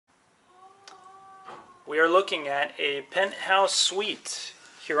We are looking at a penthouse suite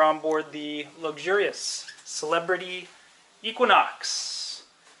here on board the luxurious Celebrity Equinox.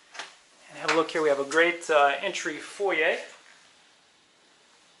 And have a look here, we have a great entry foyer.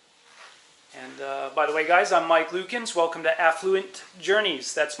 And by the way guys, I'm Mike Lukens. Welcome to Affluent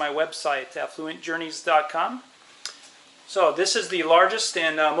Journeys. That's my website, affluentjourneys.com. So this is the largest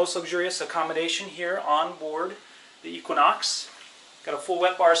and most luxurious accommodation here on board the Equinox. Got a full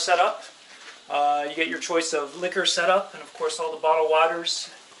wet bar setup. You get your choice of liquor setup, and of course all the bottled waters,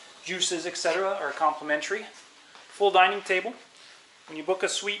 juices, etc. are complimentary. Full dining table. When you book a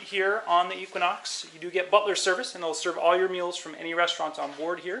suite here on the Equinox, you do get Butler service, and they'll serve all your meals from any restaurant on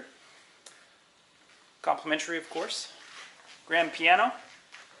board here. Complimentary, of course. Grand piano.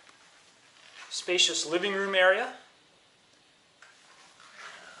 Spacious living room area.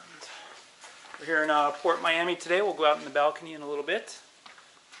 And we're here in Port Miami today. We'll go out in the balcony in a little bit.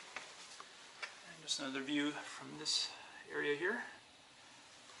 And just another view from this area here.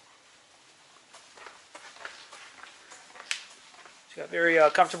 So you got very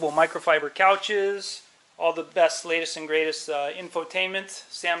comfortable microfiber couches. All the best, latest and greatest infotainment,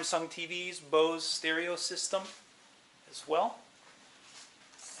 Samsung TVs, Bose stereo system as well.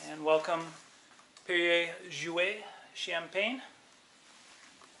 And welcome Perrier Jouet champagne.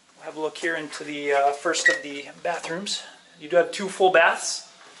 We'll have a look here into the first of the bathrooms. You do have two full baths.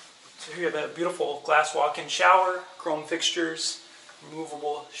 So here you have a beautiful glass walk-in shower, chrome fixtures,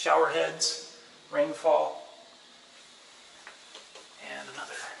 removable shower heads, rainfall, and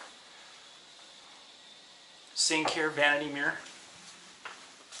another sink here, vanity mirror.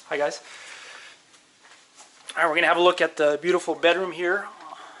 Hi guys. Alright, we're going to have a look at the beautiful bedroom here.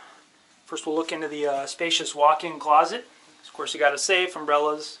 First we'll look into the spacious walk-in closet. Of course you got a safe,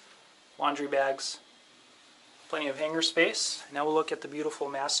 umbrellas, laundry bags, plenty of hanger space. Now we'll look at the beautiful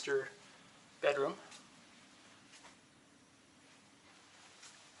master bedroom.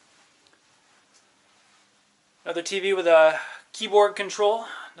 Another TV with a keyboard control,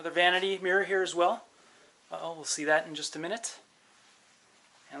 another vanity mirror here as well. We'll see that in just a minute.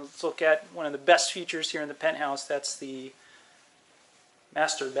 And let's look at one of the best features here in the penthouse. That's the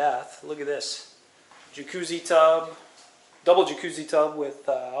master bath. Look at this. Jacuzzi tub, double jacuzzi tub with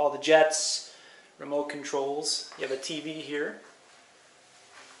all the jets, remote controls. You have a TV here.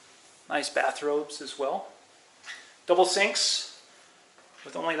 Nice bathrobes as well. Double sinks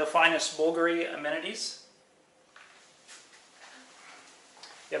with only the finest Bulgari amenities.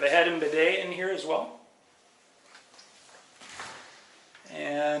 You have a head and bidet in here as well.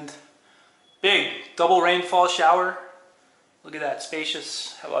 And big double rainfall shower. Look at that,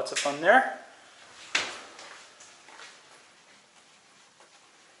 spacious, have lots of fun there.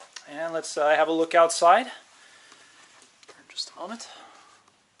 And let's have a look outside for just a moment.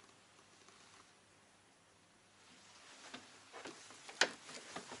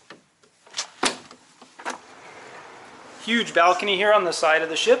 Huge balcony here on the side of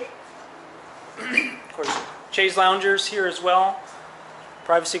the ship. Of course, chaise loungers here as well.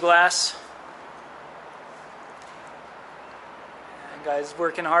 Privacy glass. And guys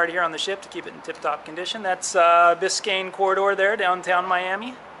working hard here on the ship to keep it in tip-top condition. That's Biscayne corridor there, downtown Miami.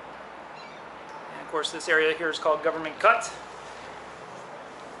 And of course this area here is called Government Cut.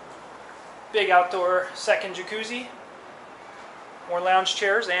 Big outdoor second jacuzzi. More lounge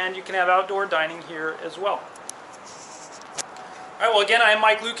chairs, and you can have outdoor dining here as well. Alright, well again, I am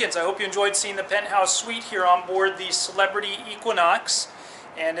Mike Lukens. I hope you enjoyed seeing the penthouse suite here on board the Celebrity Equinox.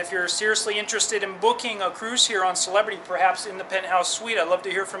 And if you're seriously interested in booking a cruise here on Celebrity, perhaps in the penthouse suite, I'd love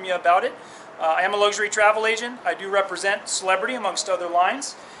to hear from you about it. I am a luxury travel agent. I do represent Celebrity amongst other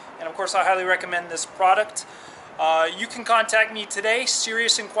lines. And of course, I highly recommend this product. You can contact me today,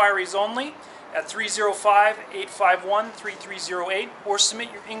 serious inquiries only, at 305-851-3308, or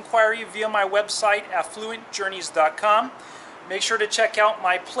submit your inquiry via my website, affluentjourneys.com. Make sure to check out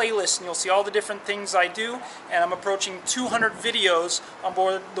my playlist and you'll see all the different things I do, and I'm approaching 200 videos on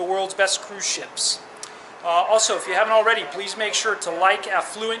board the world's best cruise ships. Also, if you haven't already, please make sure to like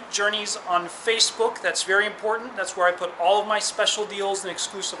Affluent Journeys on Facebook. That's very important. That's where I put all of my special deals and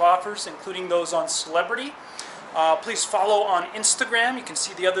exclusive offers, including those on Celebrity. Please follow on Instagram. You can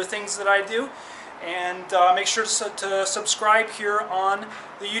see the other things that I do. And make sure to subscribe here on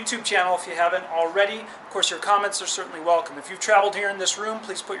the YouTube channel if you haven't already. Of course, your comments are certainly welcome. If you've traveled here in this room,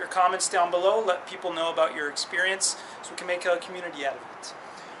 please put your comments down below. Let people know about your experience so we can make a community out of it.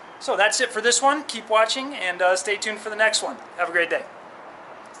 So that's it for this one. Keep watching and stay tuned for the next one. Have a great day.